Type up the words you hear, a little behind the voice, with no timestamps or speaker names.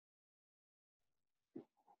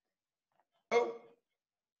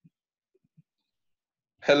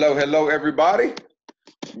Hello, hello, everybody.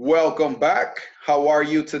 Welcome back. How are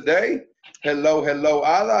you today? Hello, hello,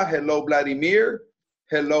 Ada. Hello, Vladimir.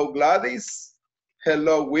 Hello, Gladys.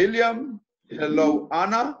 Hello, William. Hello,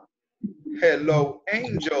 Anna. Hello,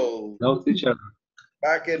 Angel. No, teacher.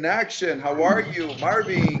 Back in action. How are you,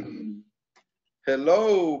 Marvin?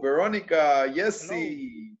 Hello, Veronica.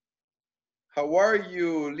 Yesy. How are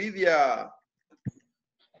you, Lydia?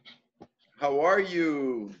 How are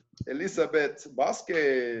you, Elizabeth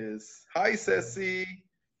Vasquez? Hi, Ceci.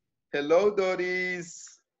 Hello,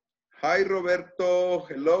 Doris. Hi, Roberto.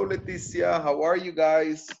 Hello, Leticia. How are you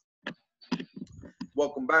guys?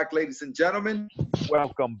 Welcome back, ladies and gentlemen.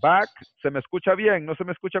 Welcome back. ¿Se me escucha bien? ¿No se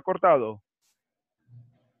me escucha cortado?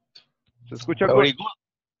 ¿Se escucha Very good? good.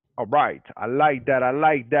 All right. I like that. I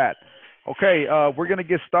like that. Okay, we're going to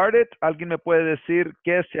get started. ¿Alguien me puede decir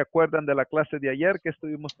qué se acuerdan de la clase de ayer? ¿Qué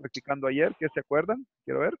estuvimos practicando ayer? ¿Qué se acuerdan?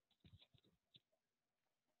 Quiero ver.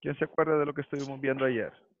 ¿Quién se acuerda de lo que estuvimos viendo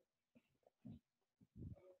ayer?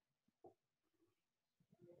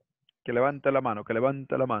 Que levante la mano, que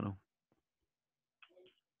levante la mano.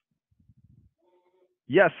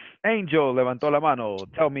 Yes, Angel levantó la mano.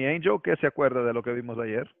 Tell me, Angel, ¿qué se acuerda de lo que vimos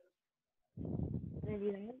ayer? En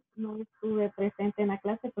realidad no estuve presente en la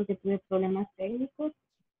clase porque tuve problemas técnicos,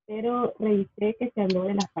 pero revisé que se habló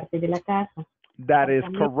de las partes de la casa. That is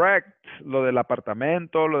correct. Lo del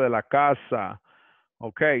apartamento, lo de la casa.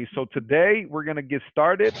 Okay, so today we're going to get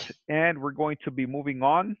started and we're going to be moving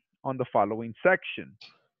on the following section.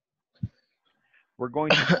 We're going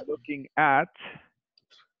to be looking at,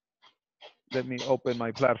 let me open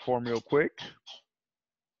my platform real quick.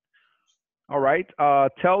 All right,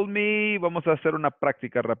 tell me, vamos a hacer una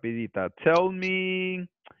práctica rapidita. Tell me,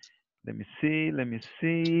 let me see.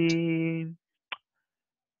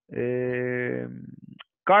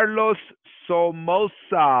 Carlos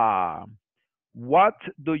Somoza, what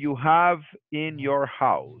do you have in your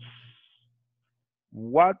house?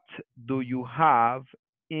 What do you have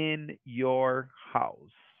in your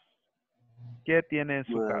house? ¿Qué tiene en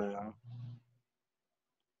su casa?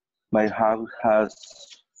 My house has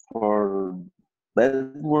 4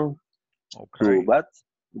 bedrooms, Okay, 2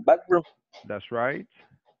 bathroom. that's right.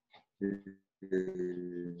 In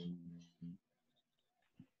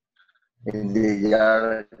the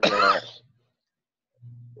yard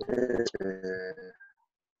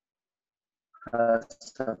has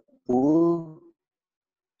a pool.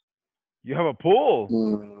 You have a pool?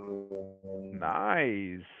 In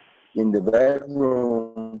Nice. the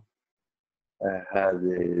bedroom, I have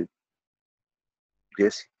a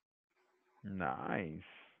Nice.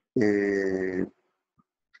 a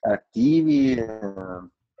TV,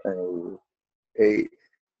 a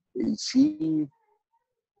AC,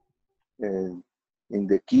 and in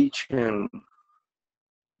the kitchen,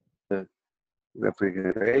 the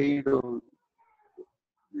refrigerator,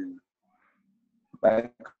 the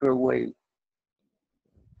microwave.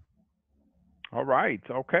 All right.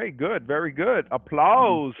 Okay, good. Very good.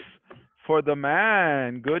 Applause for the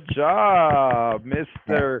man. Good job,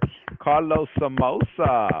 Mr. Carlos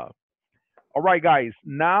Somoza. All right, guys.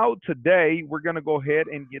 Now, today, we're going to go ahead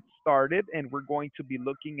and get started, and we're going to be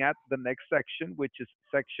looking at the next section, which is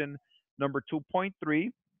section number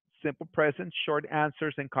 2.3, simple present, short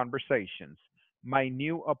answers and conversations. My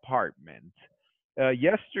new apartment.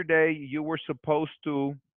 Yesterday, you were supposed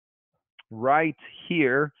to write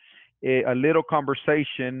here a little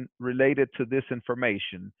conversation related to this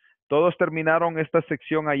information. ¿Todos terminaron esta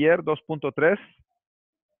sección ayer, 2.3?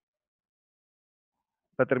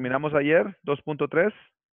 ¿La terminamos ayer, 2.3?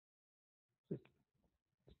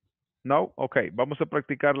 No? Ok, vamos a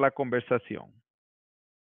practicar la conversación.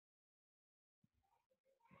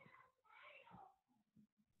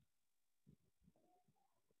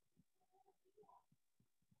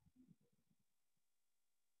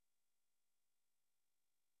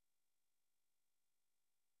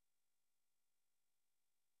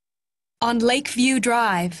 On Lakeview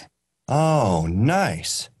Drive. Oh,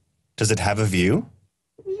 nice. Does it have a view?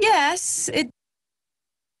 Yes, it.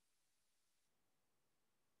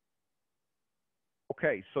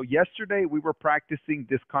 Okay, so yesterday we were practicing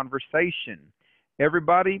this conversation.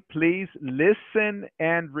 Everybody, please listen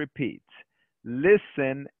and repeat.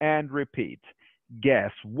 Listen and repeat.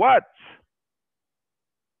 Guess what?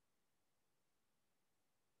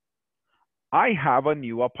 I have a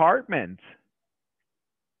new apartment.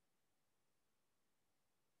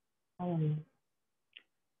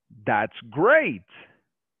 That's great.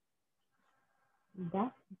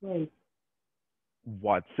 That's great.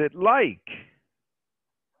 What's it like?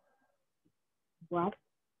 What's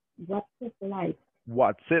it like?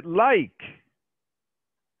 What's it like?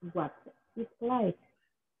 What's it like?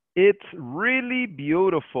 It's really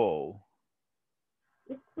beautiful.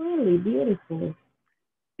 It's really beautiful.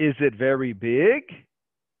 Is it very big?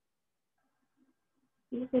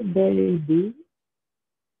 Is it very big?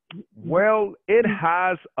 Well, it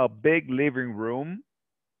has a big living room,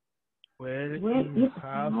 Well, Well, it it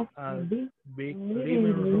has has a a big big living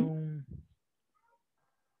living room, room,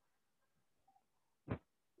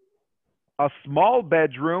 a small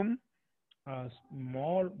bedroom, a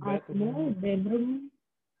small a small bedroom, bedroom,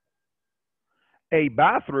 a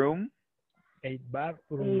bathroom, a a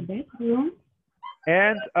bathroom, bedroom,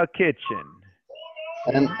 and a kitchen.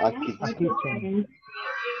 And and a and a kitchen. a kitchen. kitchen.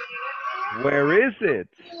 Where is it?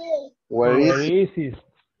 Where Where is it? is it?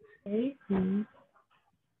 Kitchen.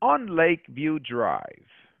 On Lakeview Drive.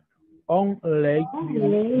 On On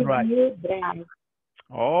Lakeview Drive. Lakeview Drive.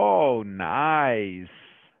 Oh, nice.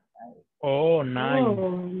 Oh, nice.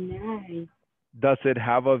 Oh, nice. Does it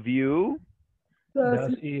have a view?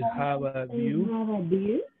 Does it have a Does it view? have a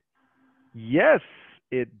view? Yes,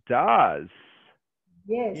 it does.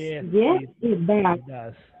 Yes, Yes, it does. it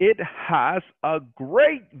does. It has a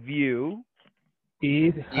great view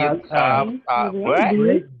It You has have a It's a a great what? view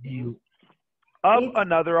great view of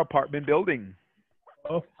another apartment building.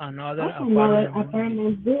 of another of another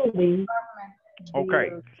apartment building. apartment building.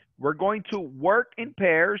 Okay, we're going to work in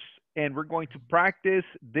pairs and we're going to practice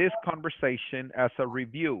this conversation as a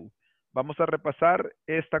review. Vamos a repasar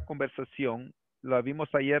esta conversación. La vimos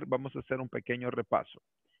ayer, vamos a hacer un pequeño repaso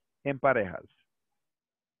en parejas.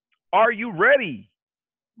 Are you ready?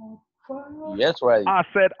 Yes, right. I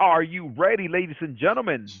said, are you ready, ladies and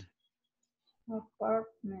gentlemen?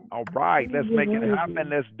 All right, let's make it happen.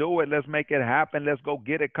 Let's do it. Let's make it happen. Let's go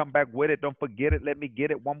get it. Come back with it. Don't forget it. Let me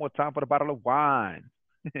get it one more time for the bottle of wine.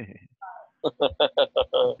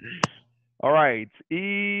 All right.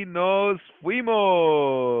 Y nos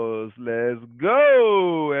fuimos. Let's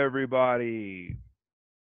go, everybody.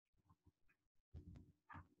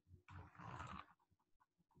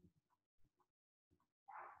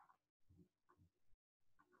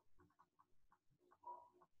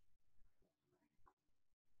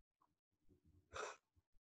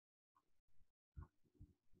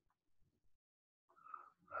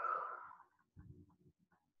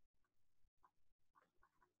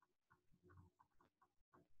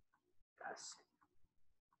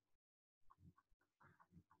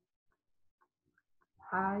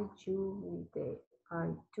 I do with the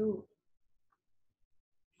I do.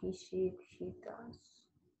 He does.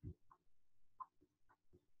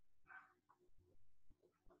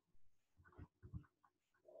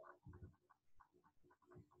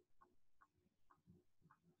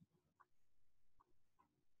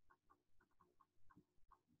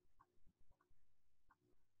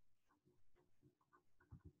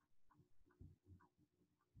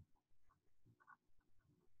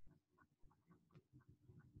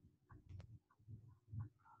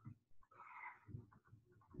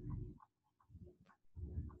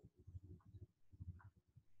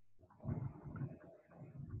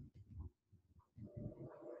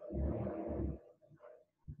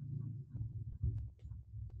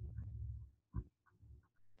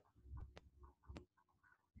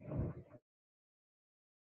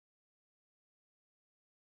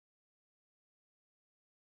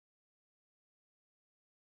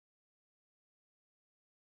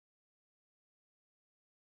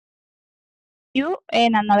 You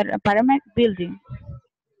in another apartment building.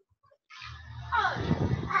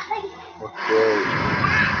 Okay.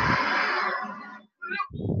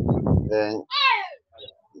 Then,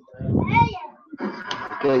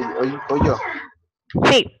 okay, oye,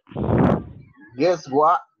 Sí. guess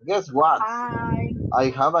what? Guess what? Hi. I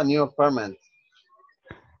have a new apartment.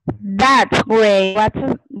 That's great.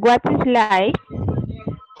 What is like?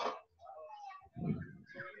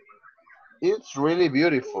 It's really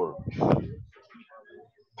beautiful.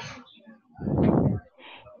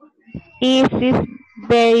 Is it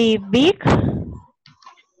very big?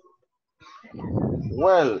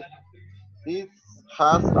 Well, it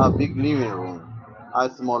has a big living room, a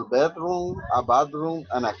small bedroom, a bathroom,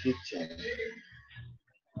 and a kitchen.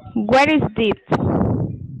 Where is this?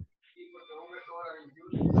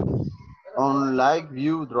 On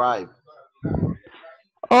Lakeview Drive.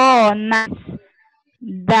 Oh, nice.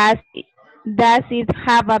 Does does it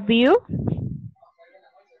have a view?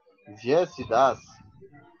 Yes, it does.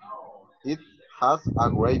 It has a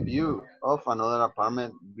great view of another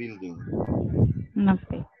apartment building.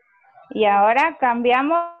 Okay. Y ahora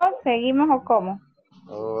cambiamos, seguimos o cómo?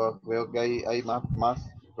 Oh, veo que hay más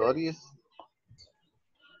stories.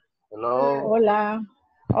 Hello. Hola.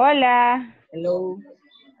 Hola. Hello.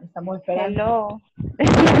 Estamos esperando.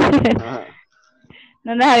 Hello.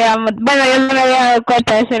 No nos habíamos, bueno, yo no me había dado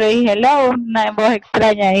cuenta de eso, le dije hello, una voz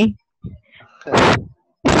extraña ahí.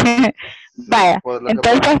 Vaya, Pues lo que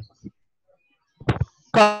entonces,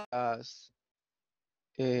 As,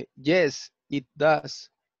 yes, it does.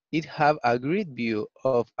 It have a great view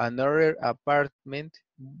of another apartment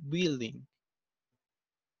building.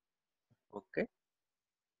 Ok.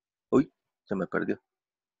 Uy, se me perdió.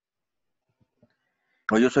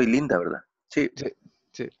 Oh, yo soy Linda, ¿verdad? Sí. Sí,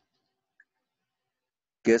 sí.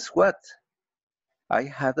 Guess what? I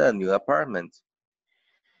had a new apartment.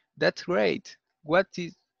 That's great. What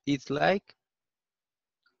is it like?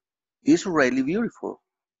 It's really beautiful.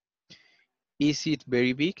 Is it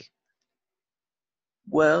very big?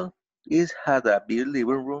 Well, it had a big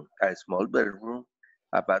living room, a small bedroom,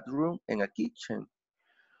 a bathroom, and a kitchen.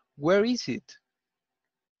 Where is it?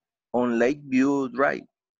 On Lakeview Drive.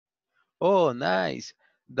 Oh, nice.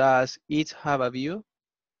 Does it have a view?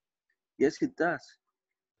 Yes, it does.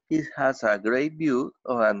 It has a great view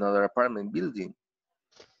of another apartment building.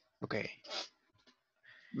 Okay.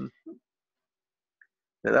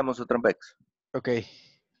 Le damos otra vez. Ok.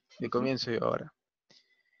 Comienzo yo ahora.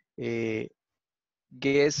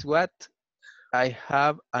 Guess what? I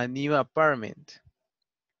have a new apartment.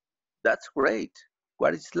 That's great.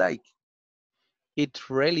 What is it like? It's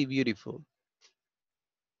really beautiful.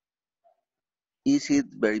 Is it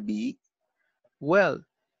very big? Well,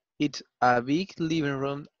 it's a big living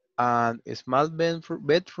room and a small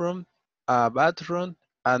bedroom, a bathroom,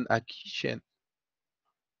 and a kitchen.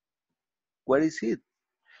 Where is it?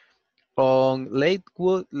 On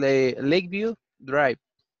Lakeview Drive.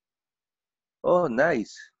 Oh,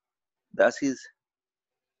 nice. Does it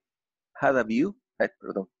have a view?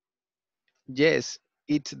 Perdón. Yes,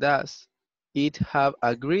 it does. It have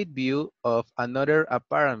a great view of another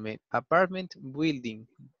apartment building.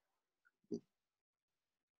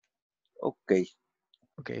 Okay.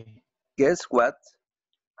 Okay, Guess what?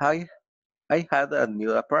 I had a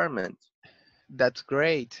new apartment. that's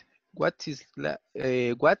great. What is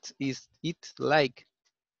it like?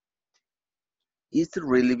 It's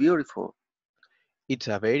really beautiful. It's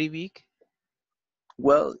a very big.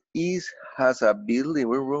 Well, it has a big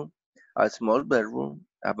living room, a small bedroom,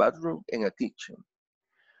 a bathroom, and a kitchen.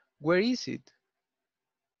 Where is it?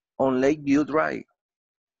 On Lakeview Drive.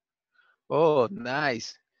 Oh,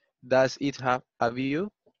 nice. Does it have a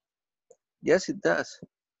view? Yes, it does.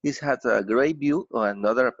 It has a great view of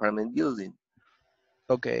another apartment building.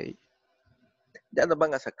 Okay. Ya nos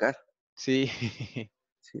van a sacar. Sí.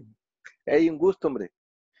 Sí. Hey, un gusto, hombre.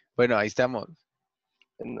 Bueno, ahí estamos.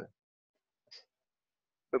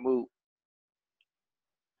 Vemos.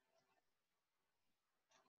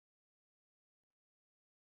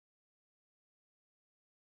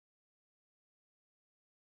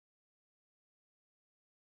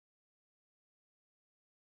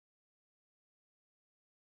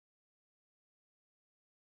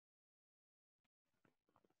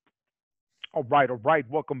 All right, all right.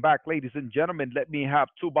 Welcome back, ladies and gentlemen. Let me have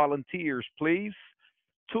two volunteers, please.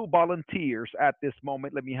 Two volunteers at this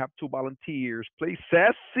moment. Let me have two volunteers, please.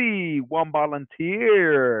 Ceci, one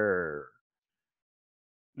volunteer.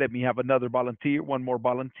 Let me have another volunteer, one more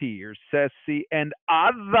volunteer. Ceci and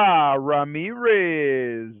Ada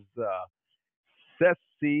Ramirez.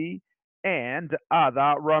 Ceci and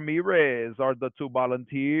Ada Ramirez are the two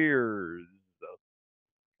volunteers.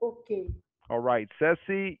 Okay. All right,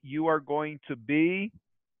 Ceci, you are going to be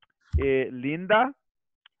Linda,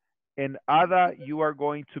 and Ada, you are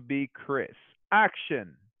going to be Chris.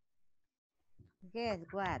 Action. Guess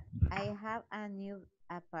what? I have a new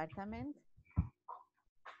apartment.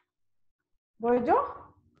 ¿Voy yo?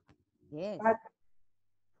 Yes.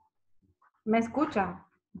 ¿Me escuchan?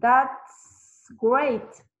 That's great.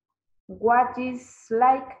 What is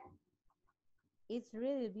like? It's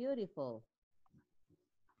really beautiful.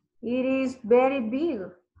 It is very big.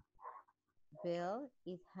 Well,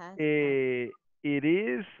 it has It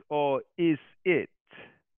is or is it?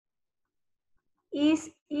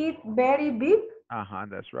 Is it very big?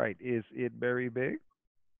 That's right. Is it very big?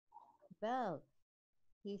 well,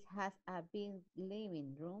 it has a big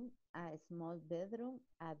living room, a small bedroom,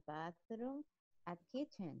 a bathroom, a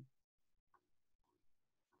kitchen.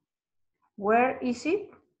 Where is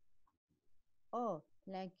it? Oh,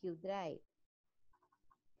 like you drive.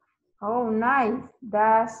 Oh, nice.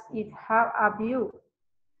 Does it have a view?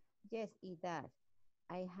 Yes, it does.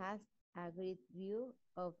 I have a great view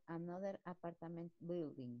of another apartment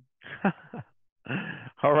building.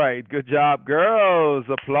 All right. Good job, girls.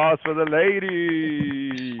 Applause for the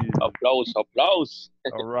ladies. Applause, applause.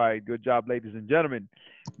 All right. Good job, ladies and gentlemen.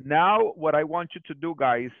 Now, what I want you to do,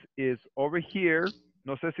 guys, is over here.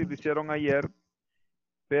 No sé si lo hicieron ayer.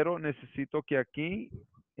 pero necesito que aquí,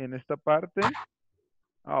 en esta parte,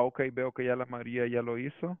 ok, veo que ya la María ya lo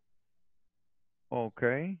hizo. Ok,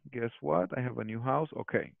 guess what? I have a new house.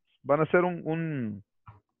 Ok, van a hacer un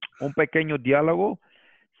pequeño diálogo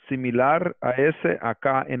similar a ese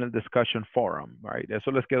acá en el discussion forum, right? Eso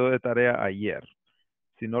les quedó de tarea ayer.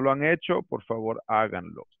 Si no lo han hecho, por favor,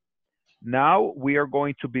 háganlo. Now we are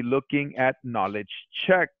going to be looking at knowledge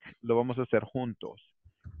check. Lo vamos a hacer juntos.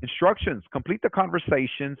 Instructions: complete the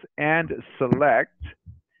conversations and select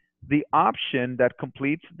the option that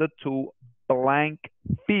completes the two blank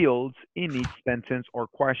fields in each sentence or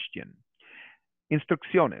question.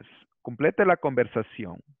 Instrucciones: complete la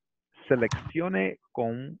conversación. Seleccione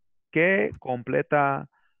con qué completa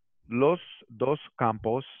los dos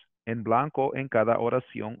campos en blanco en cada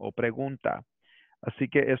oración o pregunta. Así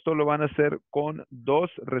que esto lo van a hacer con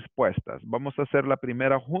dos respuestas. Vamos a hacer la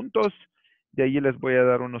primera juntos. De ahí les voy a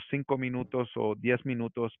dar unos 5 minutos o 10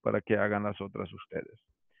 minutos para que hagan las otras ustedes.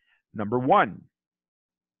 Number 1.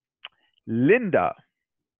 Linda,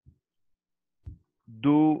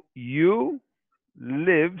 do you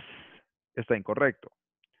lives? Está incorrecto.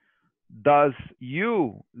 Does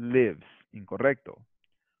you lives? Incorrecto.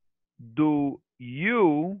 Do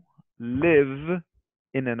you live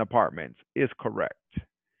in an apartment? Is correct.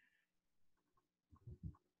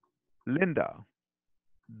 Linda,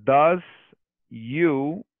 does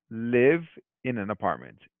you live in an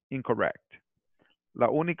apartment? Incorrect. La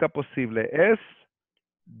única posible es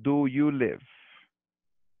do you live?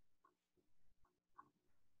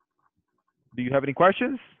 Do you have any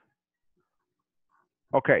questions?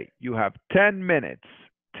 Okay, you have 10 minutes.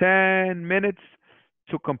 10 minutes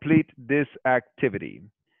to complete this activity.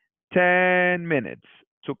 10 minutes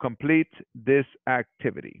to complete this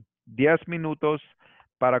activity. 10 minutos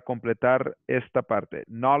para completar esta parte.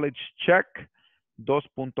 Knowledge check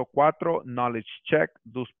 2.4, knowledge check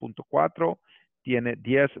 2.4. Tiene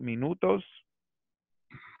 10 minutos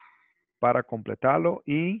para completarlo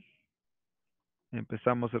y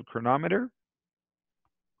empezamos el cronómetro.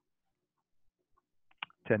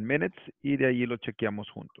 10 minutes y de ahí lo chequeamos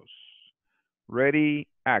juntos. Ready,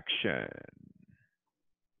 action.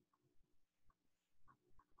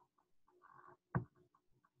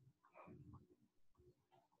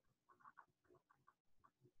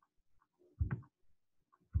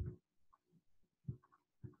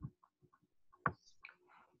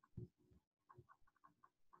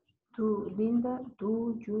 Linda,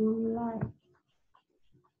 do you like?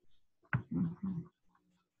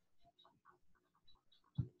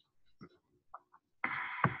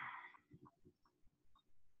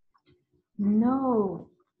 No,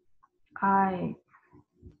 I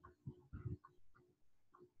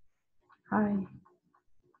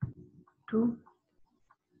do.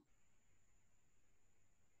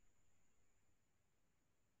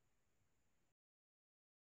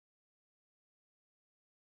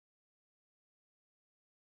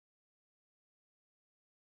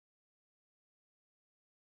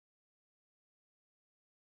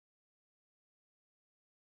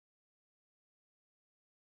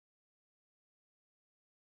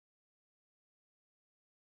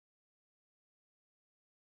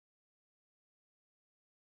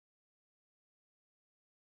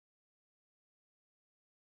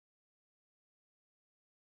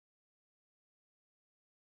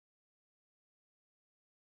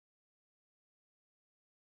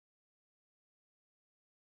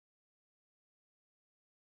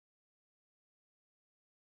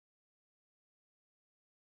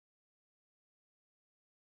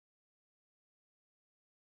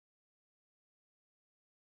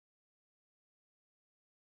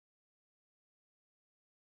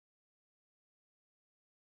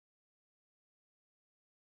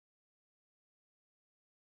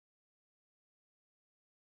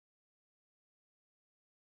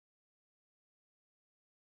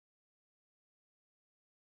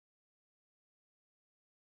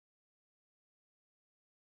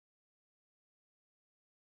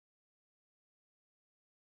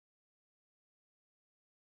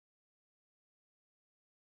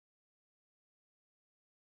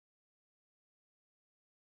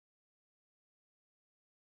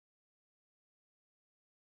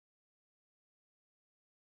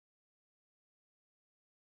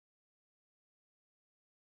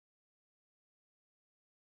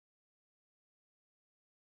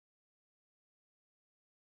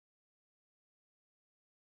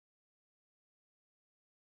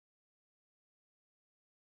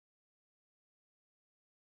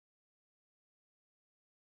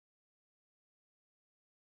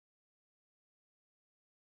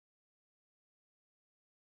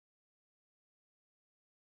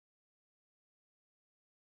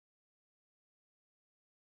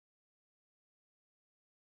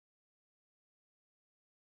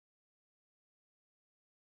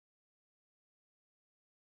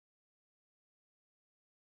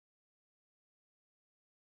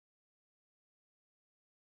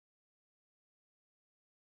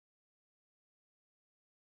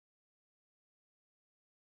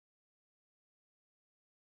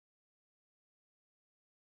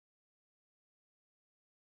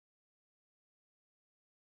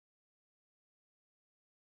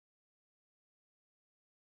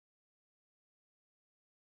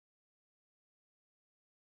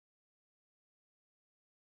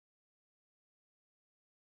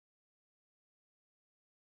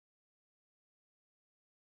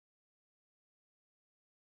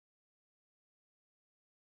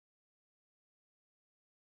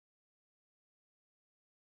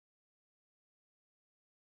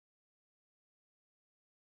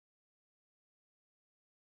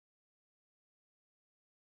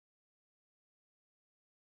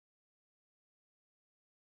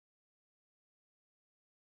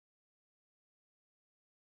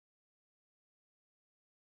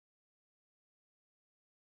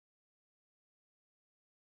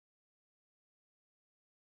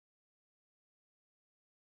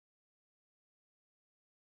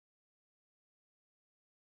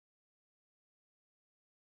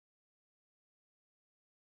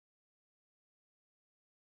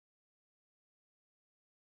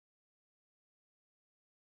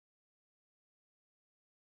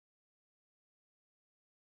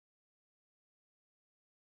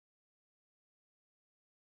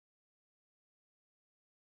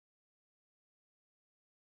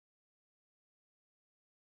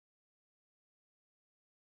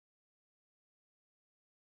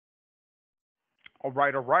 All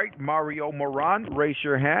right, all right. Mario Moran, raise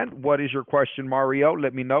your hand. What is your question, Mario?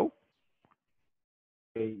 Let me know.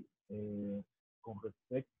 Ok, con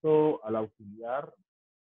respecto al auxiliar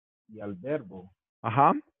y al verbo,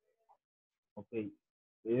 Ajá. ok,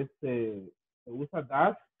 se usa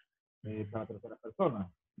das para tercera persona.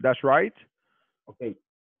 That's right. Ok,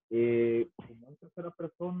 como en tercera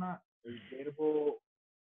persona, el verbo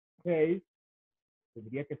has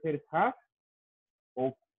tendría que ser has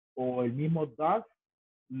o el mismo das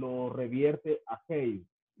lo revierte a has.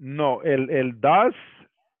 No, el does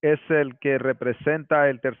es el que representa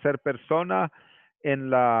el tercer persona en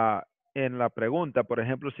la pregunta. Por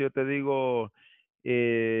ejemplo, si yo te digo,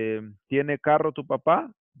 ¿tiene carro tu papá?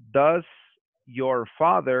 Does your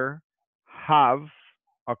father have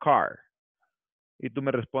a car? Y tú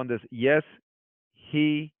me respondes, yes,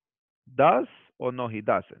 he does o no, he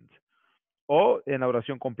doesn't. O en la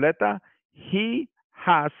oración completa, he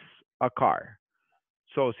has a car.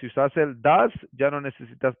 So, si usas el does, ya no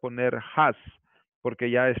necesitas poner has,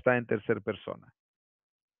 porque ya está en tercer persona.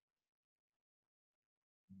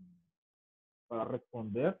 Para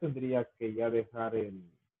responder tendría que ya dejar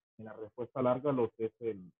en la respuesta larga lo que es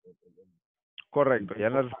Correcto, ya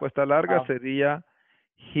en la respuesta larga sería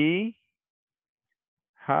he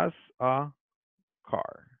has a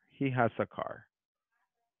car. He has a car.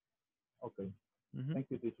 Okay. Thank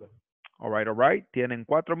you, teacher. All right, all right. Tienen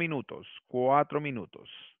 4 minutos. 4 minutos.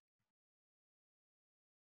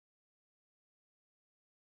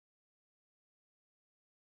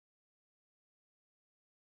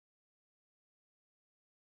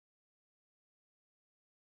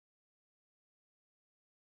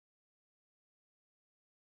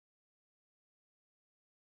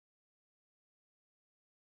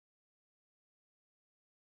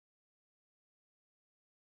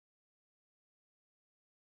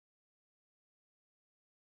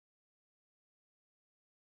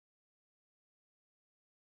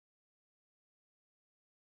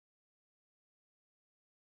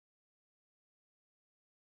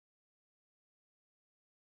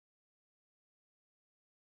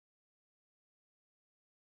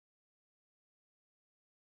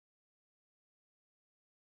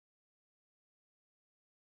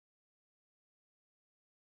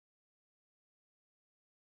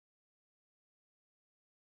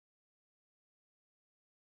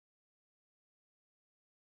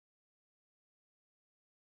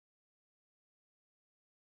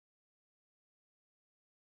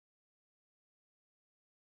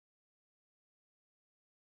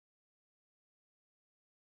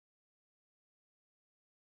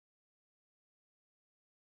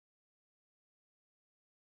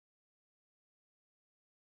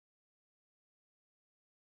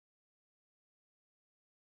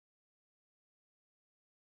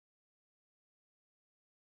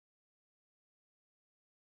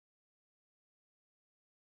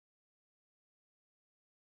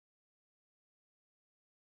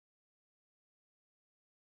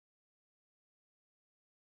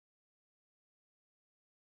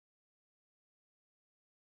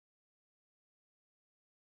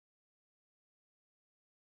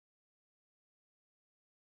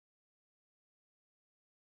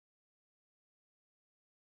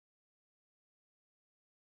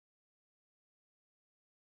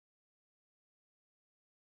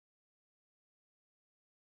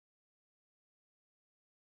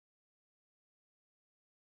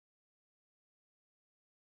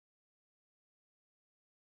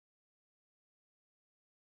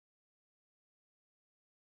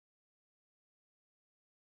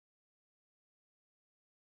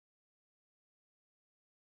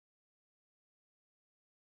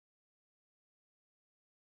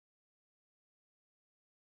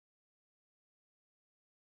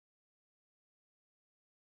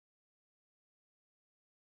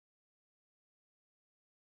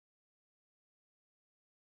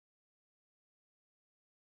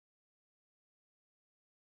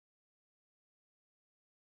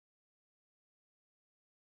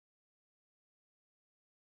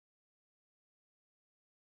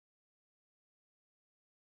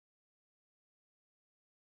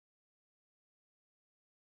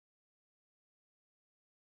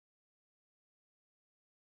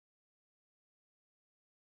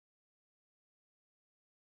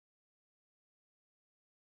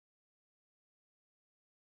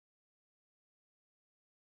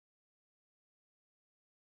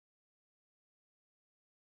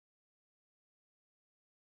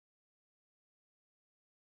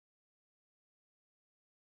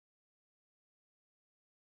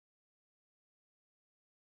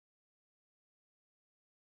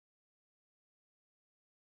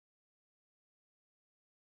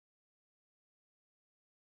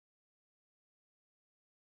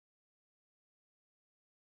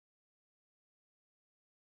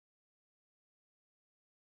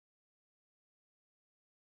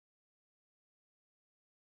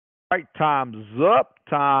 Right, time's up,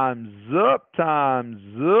 time's up, time's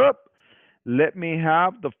up. Let me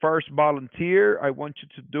have the first volunteer. I want you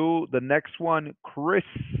to do the next one, Chris.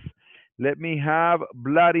 Let me have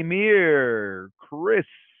Vladimir. Chris.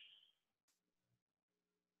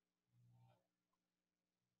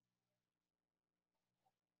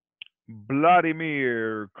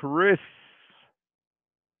 Vladimir. Chris.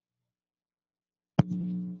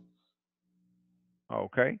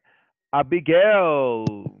 Okay.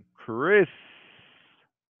 Abigail. Chris.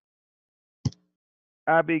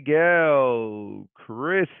 Abigail.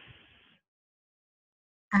 Chris.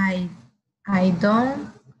 I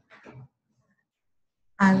don't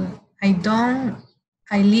I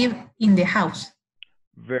live in the house.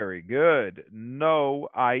 Very good. No,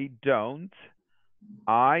 I don't.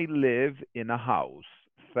 I live in a house.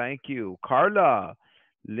 Thank you. Carla.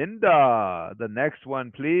 Linda. The next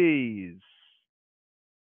one, please.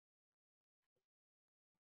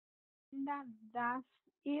 Does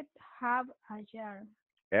it have a jar?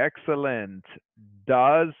 Excellent.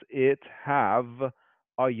 Does it have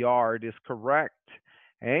a yard? Is correct.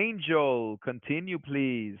 Angel, continue,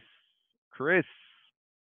 please. Chris.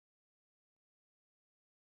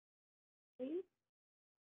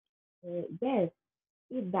 Yes,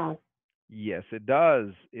 it does. Yes, it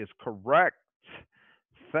does. Is correct.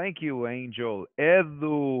 Thank you, Angel.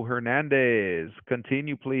 Edu Hernandez,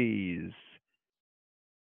 continue, please.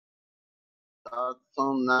 That's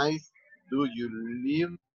so nice. Do you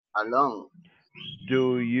live alone?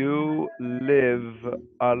 Do you live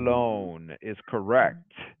alone? Is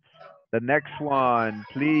correct. The next one,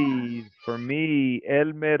 please, for me,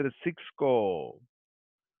 Elmer Sixco.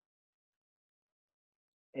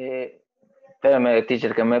 Espérame,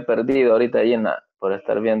 teacher, que me he perdido ahorita ahí por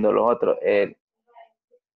estar viendo los otros.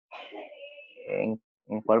 ¿En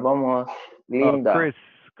cuál vamos? Linda.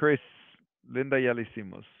 Chris. Linda ya le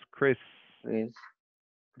hicimos. Chris.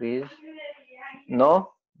 Chris.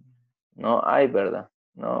 No hay, ¿verdad?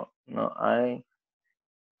 No hay.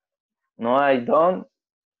 No, I don't.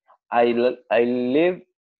 I live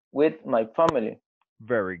with my family.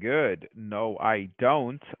 Very good. No, I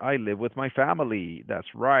don't. I live with my family.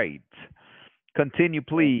 That's right. Continue,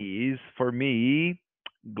 please. For me,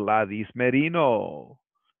 Gladys Merino.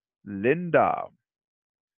 Linda.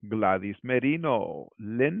 Gladys Merino.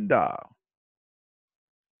 Linda.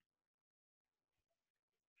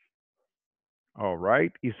 All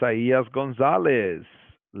right. Isaías González.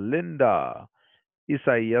 Linda.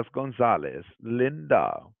 Isaías González.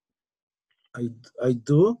 Linda. I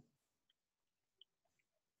do.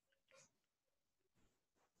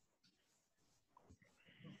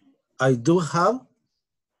 I do have.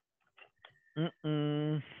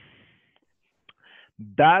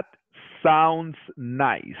 That sounds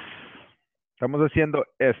nice. Estamos haciendo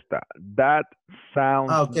esta. That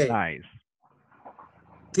sounds nice.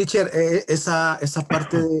 Teacher, esa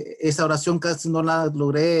parte de esa oración casi no la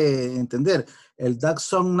logré entender. El that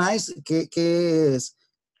sounds nice, ¿qué es?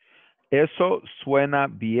 Eso suena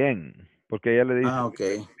bien, porque ella le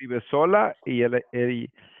dice, vive sola, y ella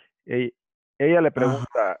le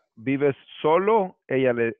pregunta, ¿vives solo?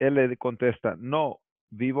 Él le contesta, no,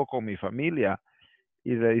 vivo con mi familia.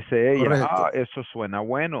 Y le dice ella, eso suena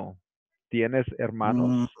bueno. ¿Tienes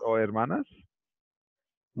hermanos o hermanas?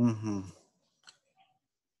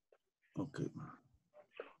 Ok.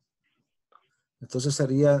 Entonces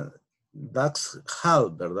sería, that's how,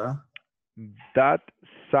 ¿verdad? That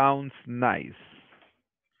sounds nice.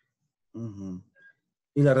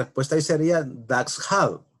 Y la respuesta ahí sería, that's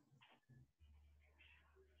how.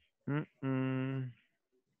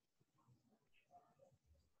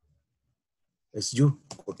 Es you.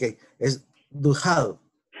 Ok. Es do how.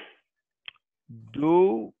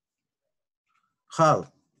 Do how.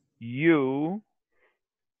 You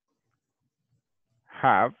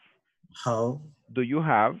have. How. Do you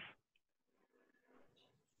have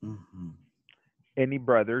any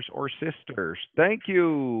brothers or sisters? Thank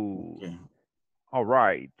you. Okay. All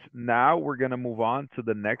right. Now we're going to move on to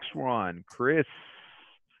the next one. Chris,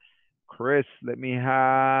 let me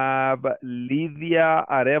have Lidia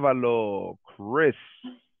Arevalo. Chris.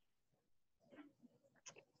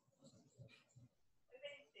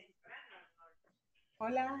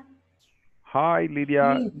 Hola. Hi,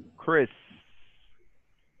 Lidia. Chris.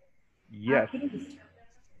 Yes. Chris.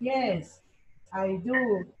 Yes, I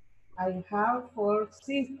do. I have 4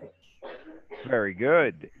 sisters. Very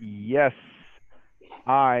good. Yes,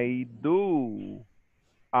 I do.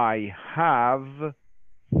 I have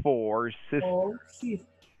 4 sisters. 4 sisters.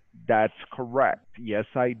 That's correct. Yes,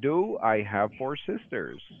 I do. I have 4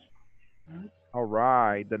 sisters. All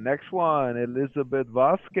right. The next one, Elizabeth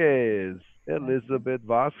Vasquez. Elizabeth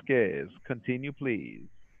Vasquez. Continue, please.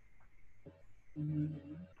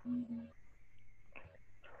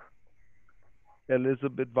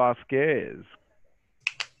 Elizabeth Vasquez.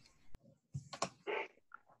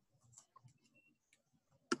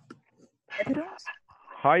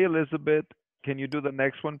 Hi, Elizabeth. Can you do the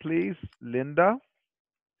next one, please? Linda?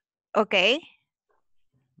 Okay.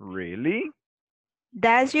 Really?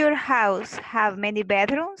 Does your house have many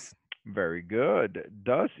bedrooms? Very good.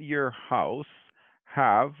 Does your house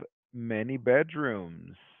have many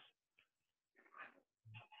bedrooms?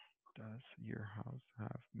 Does your house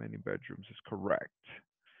have many bedrooms is correct.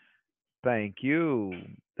 Thank you.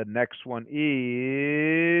 The next one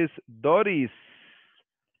is Doris.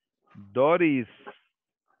 Doris.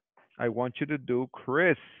 I want you to do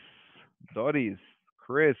Chris. Doris.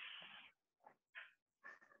 Chris.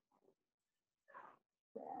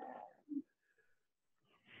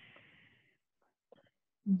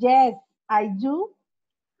 Yes, I do.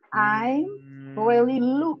 I'm really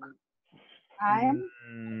look. I'm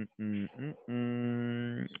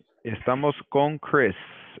Estamos con Chris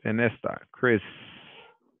en esta. Chris.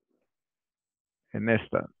 En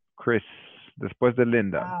esta. Chris. Después de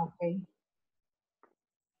Linda. okay.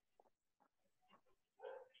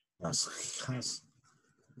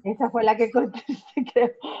 Esa fue la que contesté,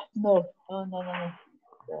 creo. No.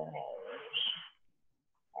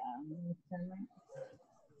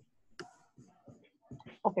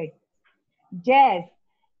 Okay. Yes,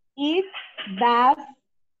 it does.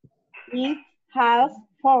 It has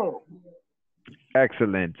four.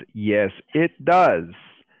 Excellent. Yes, it does.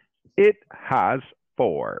 It has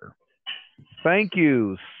 4. Thank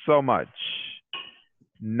you so much.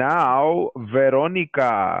 Now,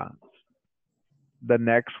 Veronica. The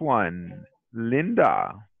next one,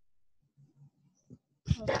 Linda.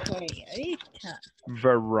 Okay, ahorita.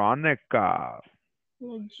 Veronica.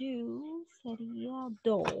 You sería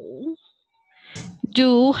do.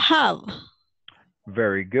 Do have.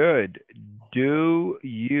 Very good. Do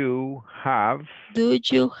you have Do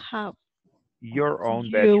you have your own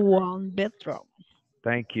your bedroom? own bedroom?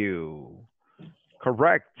 Thank you.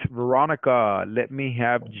 Correct, Veronica. Let me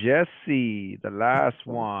have Jessie, the last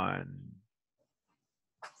one.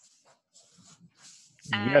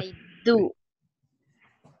 Yes. I do.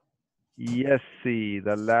 Yesy,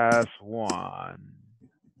 the last one.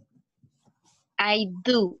 I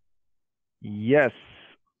do. Yes,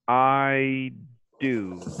 I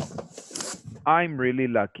do. I'm really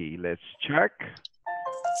lucky. Let's check.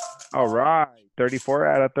 All right, 34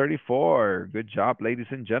 out of 34. Good job, ladies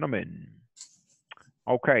and gentlemen.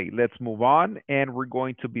 Okay, let's move on. And we're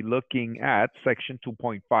going to be looking at section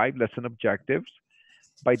 2.5, lesson objectives.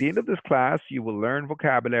 By the end of this class, you will learn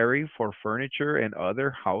vocabulary for furniture and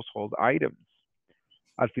other household items.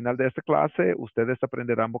 Al final de esta clase, ustedes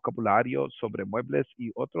aprenderán vocabulario sobre muebles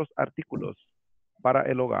y otros artículos para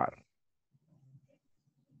el hogar.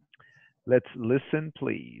 Let's listen,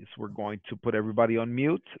 please. We're going to put everybody on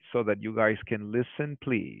mute so that you guys can listen,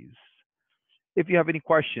 please. If you have any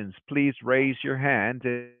questions, please raise your hand.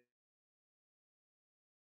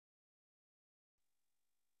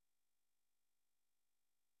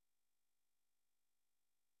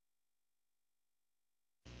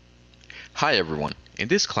 Hi everyone. In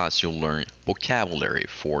this class you'll learn vocabulary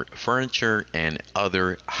for furniture and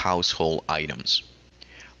other household items.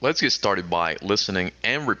 Let's get started by listening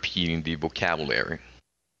and repeating the vocabulary.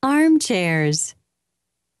 Armchairs.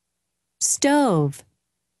 Stove.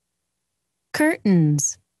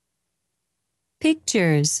 Curtains.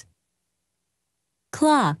 Pictures.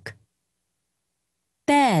 Clock.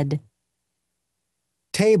 Bed.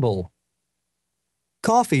 Table.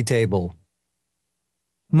 Coffee table.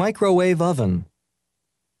 Microwave oven.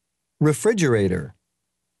 Refrigerator.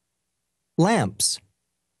 Lamps.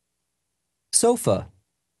 Sofa.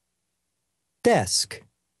 Desk.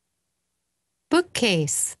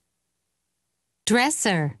 Bookcase.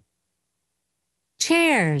 Dresser.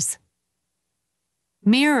 Chairs.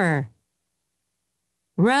 Mirror.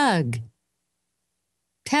 Rug.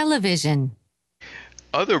 Television.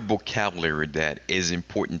 Other vocabulary that is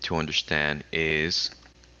important to understand is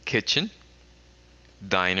kitchen,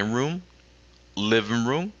 dining room, living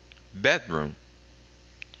room, bedroom.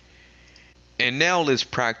 And now let's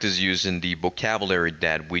practice using the vocabulary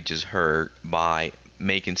that we just heard by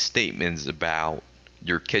making statements about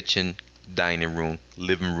your kitchen, dining room,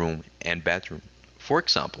 living room, and bedroom. For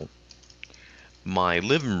example, my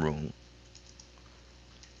living room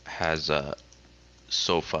has a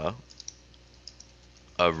sofa,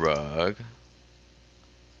 a rug,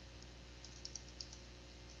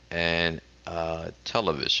 and a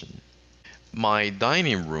television. My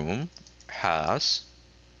dining room has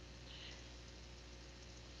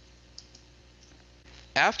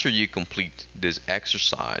After you complete this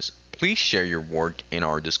exercise, please share your work in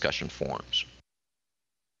our discussion forums.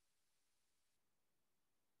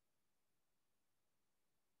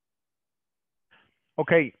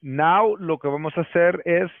 Ok, now lo que vamos a hacer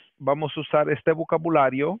es, vamos a usar este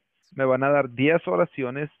vocabulario. Me van a dar 10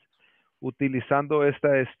 oraciones utilizando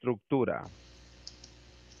esta estructura.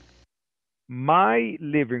 My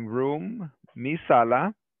living room, mi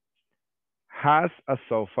sala, has a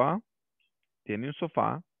sofa, tiene un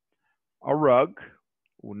sofá, a rug,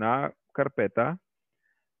 una carpeta,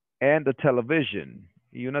 and a television,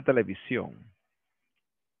 y una televisión.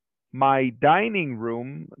 My dining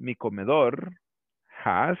room, mi comedor,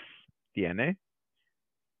 has, tiene,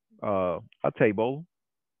 a table,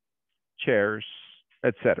 chairs,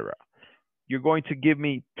 etc. You're going to give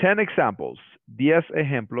me 10 examples, 10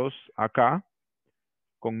 ejemplos acá,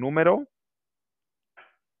 con número,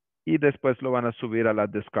 y después lo van a subir a la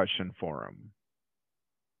discussion forum.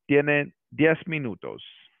 Tienen 10 minutos,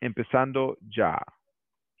 empezando ya.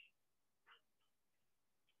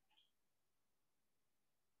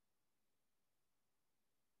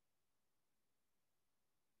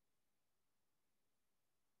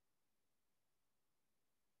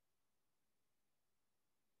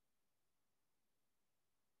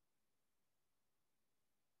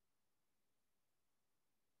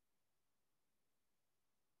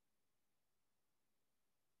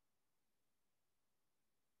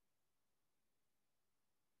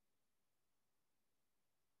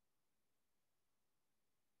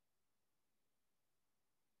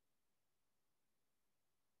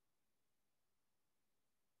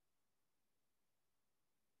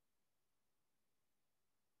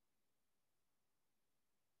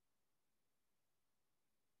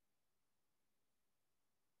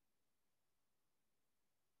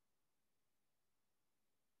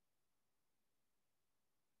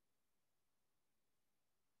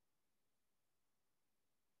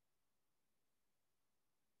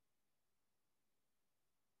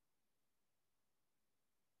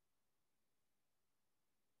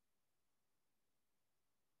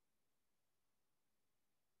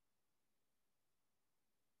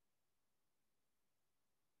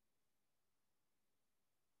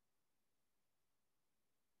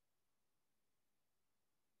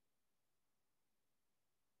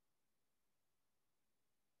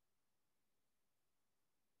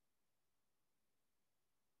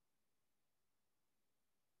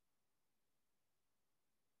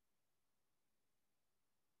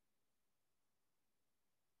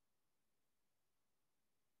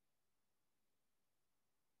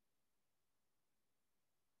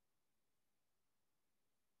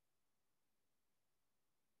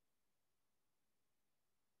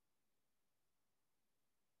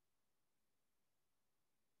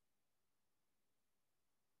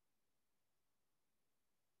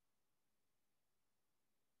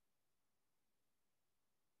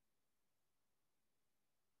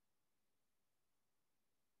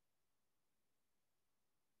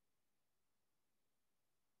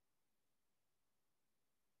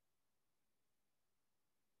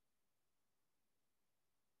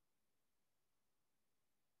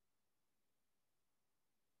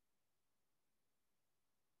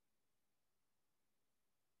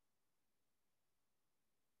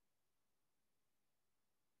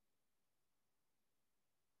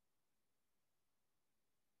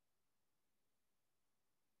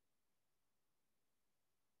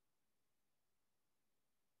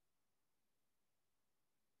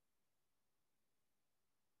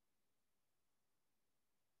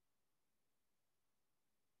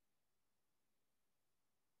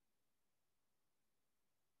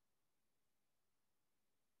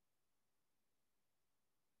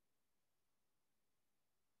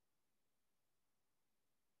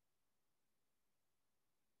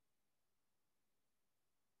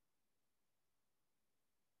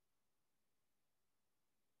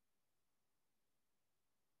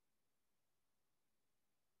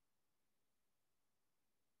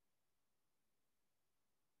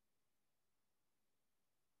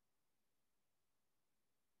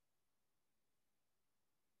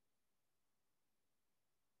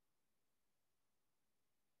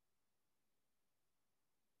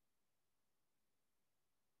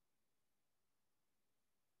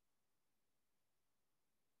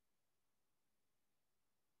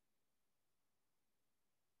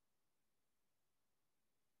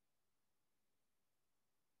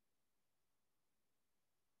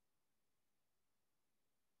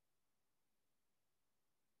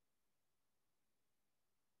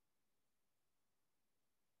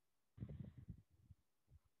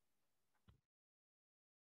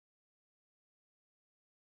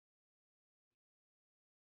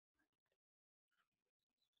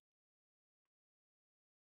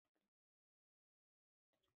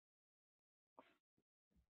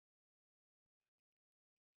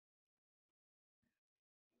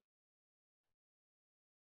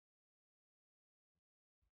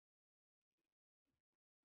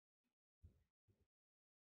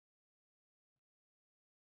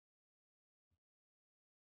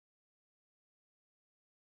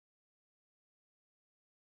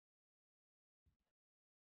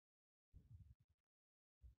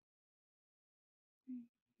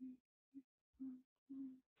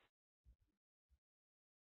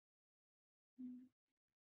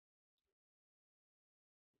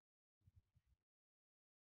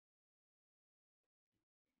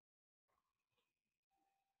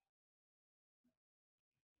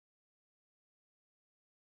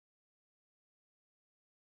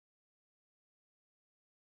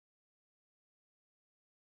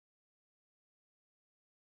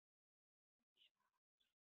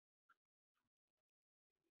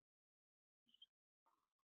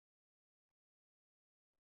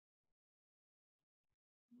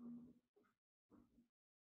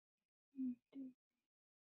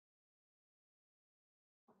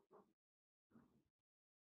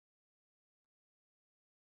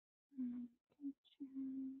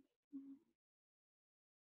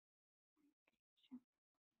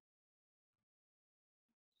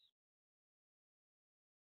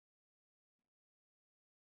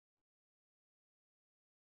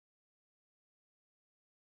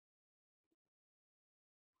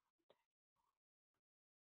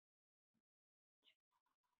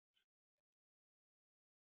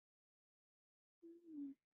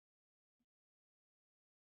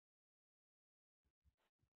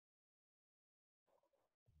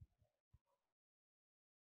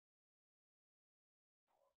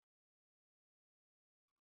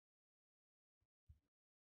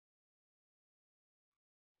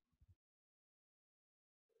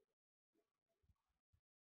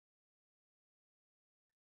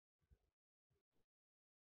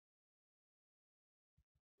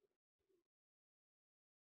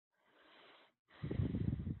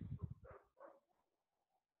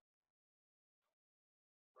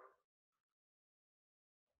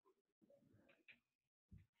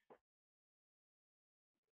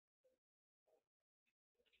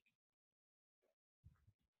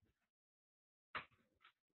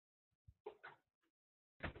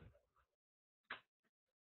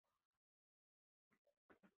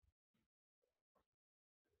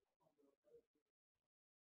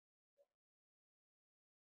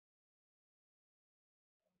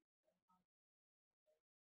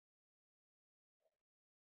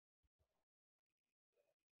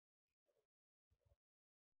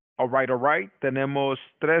 All right. Tenemos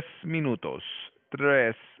 3 minutos.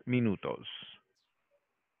 3 minutos.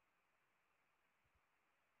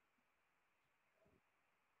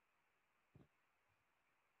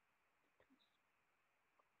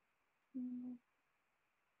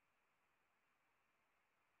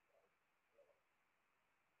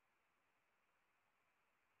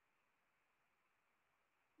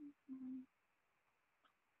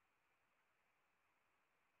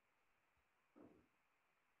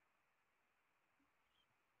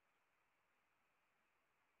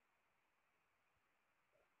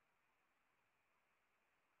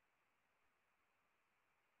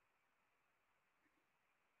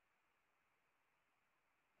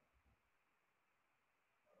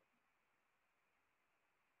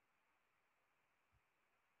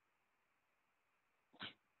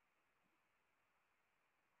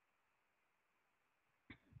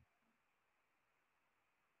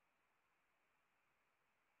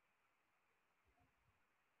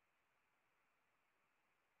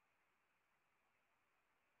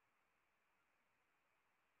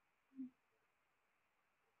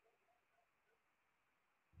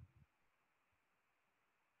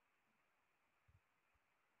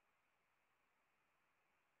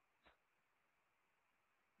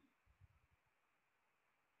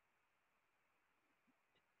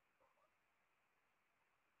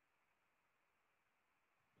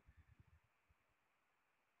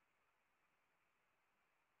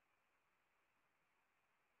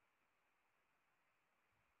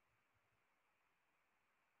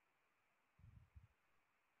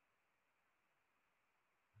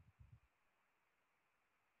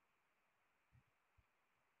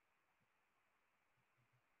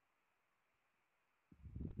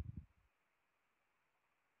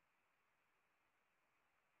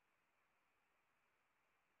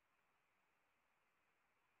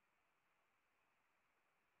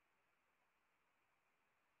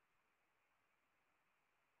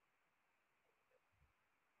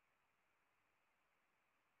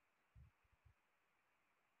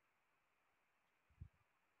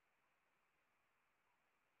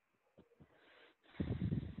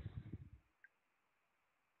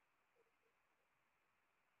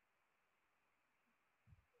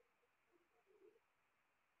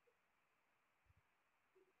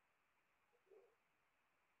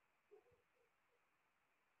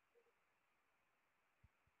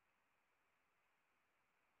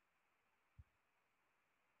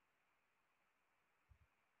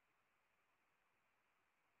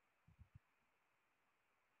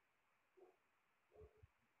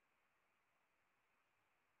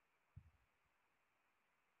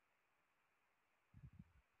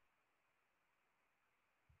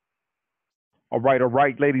 All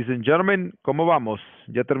right, ladies and gentlemen, ¿cómo vamos?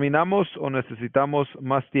 ¿Ya terminamos o necesitamos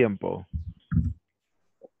más tiempo?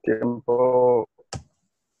 Tiempo.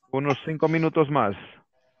 Unos 5 minutos más.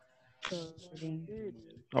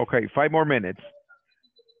 Okay, 5 more minutes.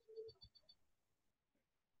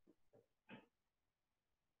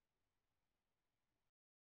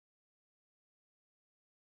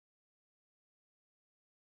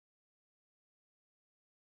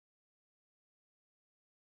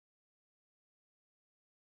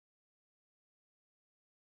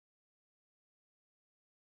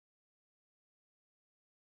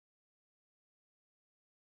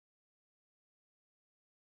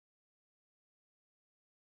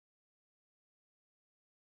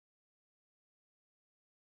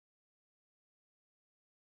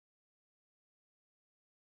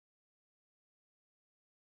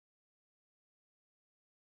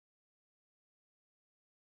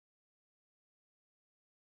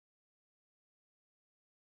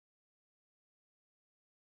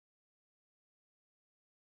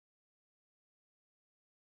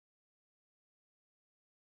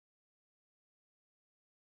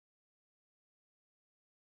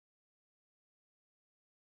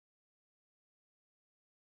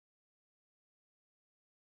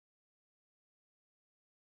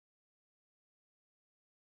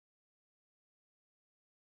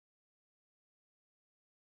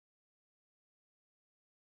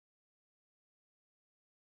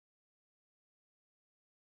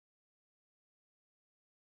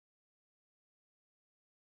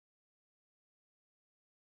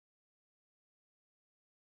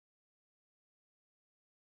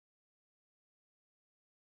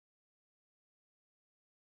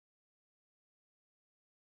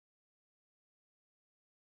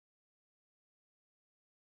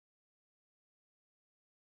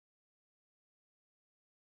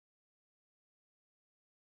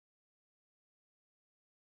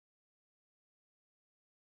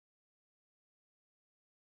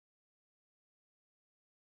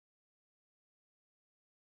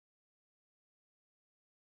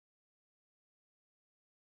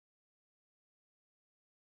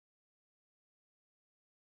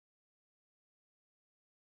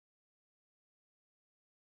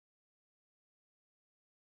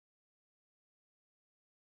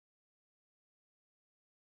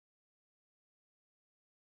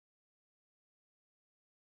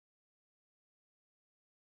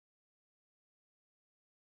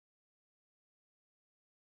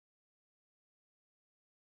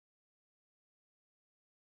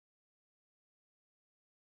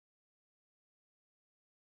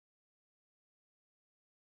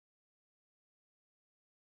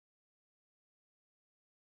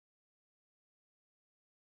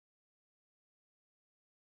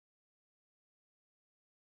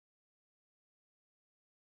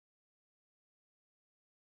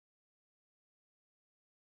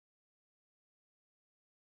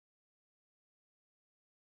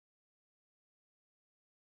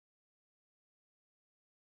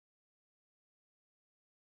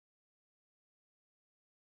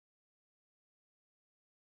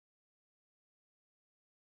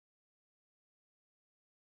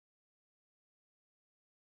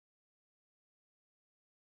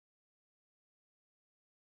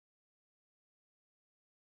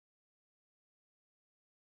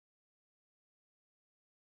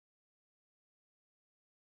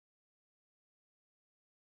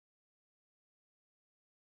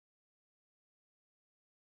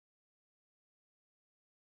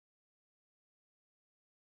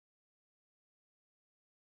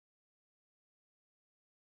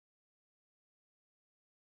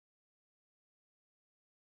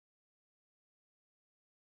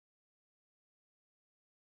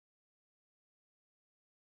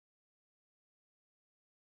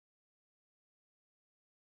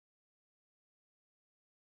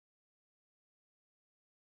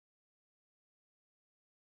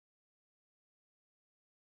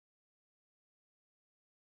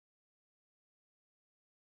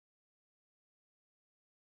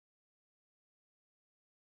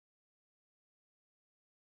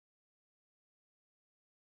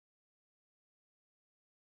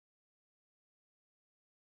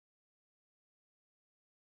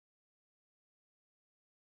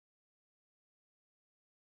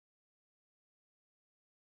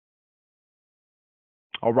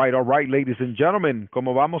 All right, ladies and gentlemen.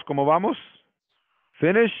 ¿Cómo vamos? ¿Cómo vamos?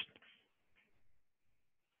 Finished?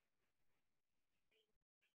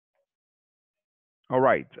 All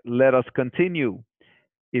right, let us continue.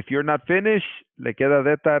 If you're not finished, le queda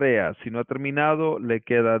de tarea. Si no ha terminado, le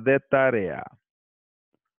queda de tarea.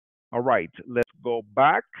 All right, let's go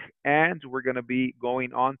back and we're going to be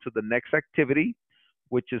going on to the next activity,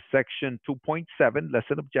 which is section 2.7,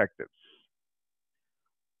 lesson objectives.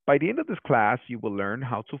 By the end of this class, you will learn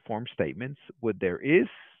how to form statements with there is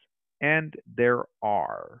and there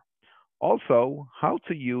are. Also, how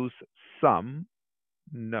to use some,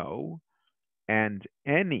 no, and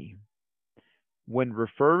any when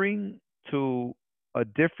referring to a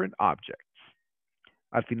different object.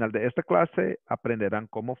 Al final de esta clase aprenderán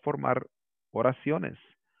cómo formar oraciones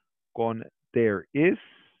con there is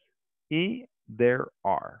y there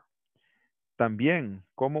are. También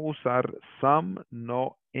cómo usar some,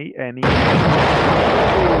 no y any.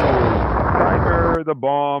 Timer, the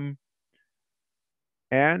bomb.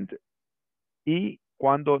 And y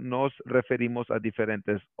cuando nos referimos a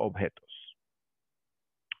diferentes objetos.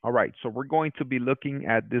 All right, so we're going to be looking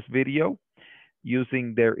at this video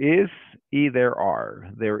using there is y there are.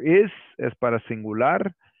 There is es para singular,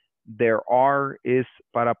 there are is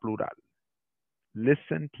para plural.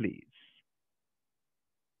 Listen, please.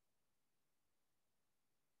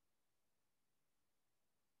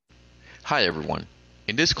 Hi everyone.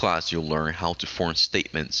 In this class you'll learn how to form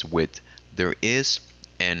statements with there is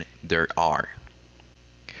and there are.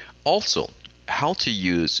 Also, how to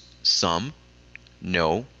use some,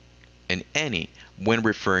 no, and any when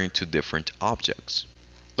referring to different objects.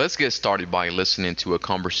 Let's get started by listening to a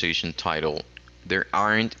conversation titled, There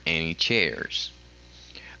Aren't Any Chairs.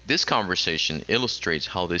 This conversation illustrates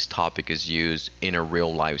how this topic is used in a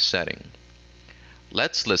real-life setting.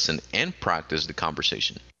 Let's listen and practice the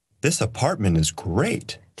conversation. This apartment is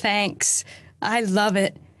great. Thanks. I love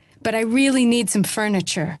it. But I really need some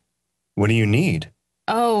furniture. What do you need?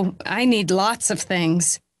 Oh, I need lots of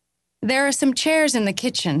things. There are some chairs in the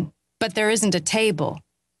kitchen, but there isn't a table.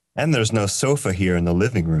 And there's no sofa here in the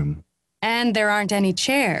living room. And there aren't any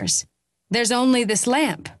chairs. There's only this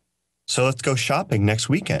lamp. So let's go shopping next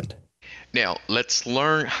weekend. Now, let's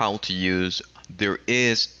learn how to use there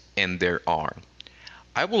is and there are.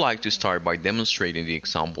 I would like to start by demonstrating the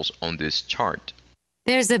examples on this chart.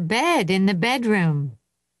 There's a bed in the bedroom.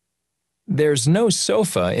 There's no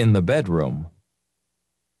sofa in the bedroom.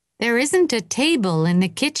 There isn't a table in the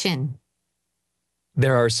kitchen.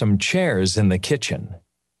 There are some chairs in the kitchen.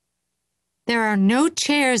 There are no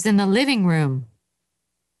chairs in the living room.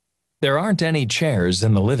 There aren't any chairs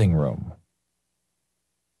in the living room.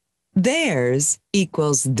 There's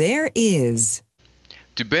equals there is.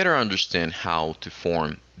 To better understand how to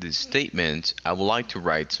form this statement, I would like to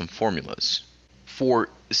write some formulas. For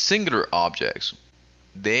singular objects,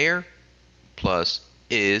 there plus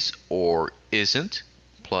is or isn't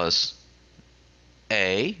plus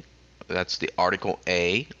a, that's the article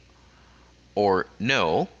a, or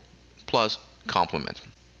no plus complement.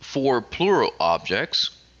 For plural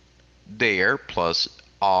objects, there plus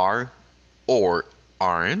are or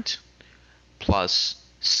aren't plus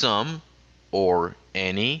some or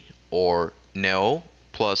any or no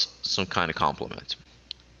plus some kind of complement.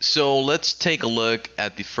 So let's take a look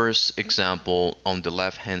at the first example on the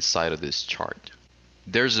left hand side of this chart.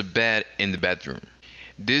 There's a bed in the bedroom.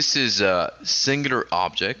 This is a singular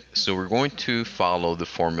object, so we're going to follow the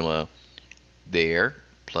formula there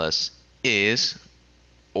plus is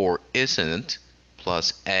or isn't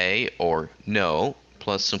plus a or no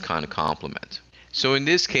plus some kind of complement. So in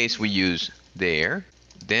this case we use there,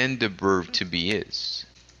 then the verb to be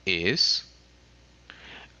is.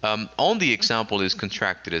 On the example is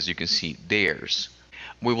contracted, as you can see, theirs.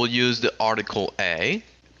 We will use the article a.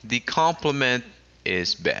 The complement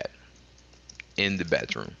is bed, in the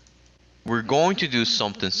bedroom. We're going to do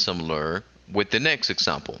something similar with the next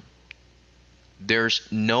example. There's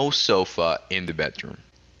no sofa in the bedroom.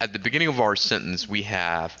 At the beginning of our sentence, we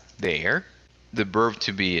have there. The verb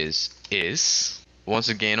to be is. Once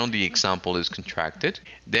again, on the example is contracted.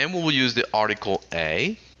 Then we will use the article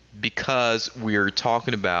a because we're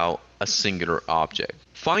talking about a singular object.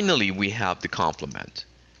 Finally, we have the complement.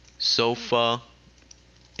 Sofa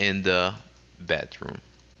in the bedroom.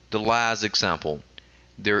 The last example.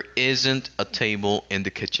 There isn't a table in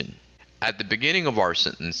the kitchen. At the beginning of our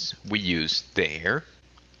sentence, we use there.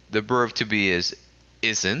 The verb to be is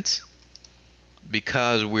isn't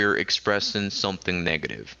because we're expressing something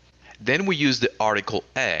negative. Then we use the article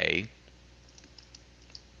a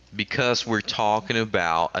because we're talking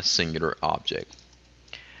about a singular object.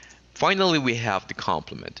 Finally, we have the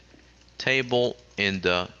complement. table in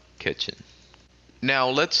the kitchen. Now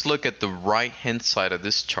let's look at the right hand side of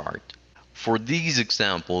this chart. For these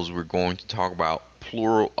examples, we're going to talk about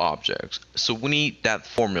plural objects. So we need that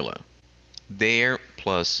formula. There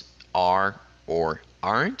plus are or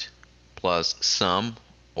aren't, plus some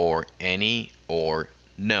or any or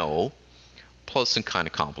no, plus some kind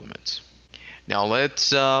of complements. Now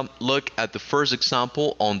let's look at the first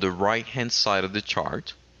example on the right hand side of the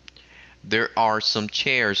chart. There are some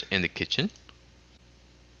chairs in the kitchen.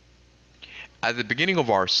 At the beginning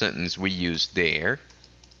of our sentence, we use there.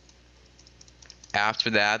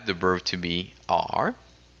 After that, the verb to be are.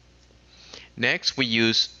 Next, we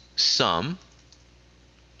use some.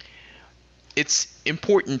 It's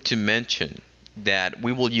important to mention that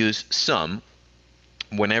we will use some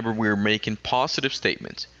whenever we're making positive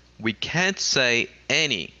statements. We can't say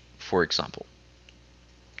any, for example.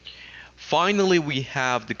 Finally, we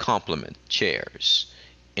have the complement, chairs,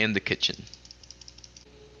 in the kitchen.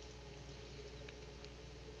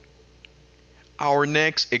 Our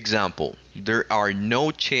next example, there are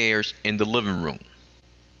no chairs in the living room.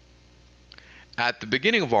 At the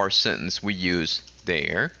beginning of our sentence, we use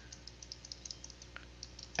there.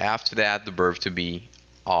 After that, the verb to be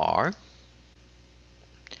are.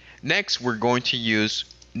 Next, we're going to use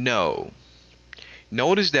no.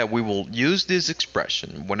 Notice that we will use this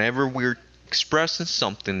expression whenever we're expressing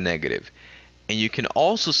something negative. And you can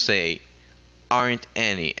also say aren't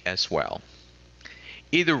any as well.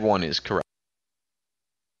 Either one is correct.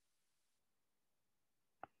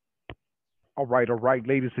 All right,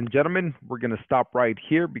 ladies and gentlemen, we're going to stop right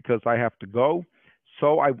here because I have to go.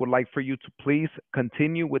 So I would like for you to please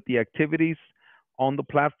continue with the activities on the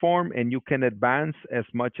platform and you can advance as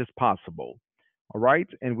much as possible. All right,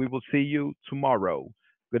 and we will see you tomorrow.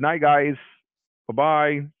 Good night, guys.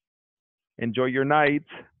 Bye-bye. Enjoy your night.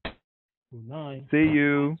 Good night. See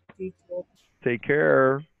you. Take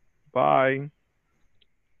care. Bye.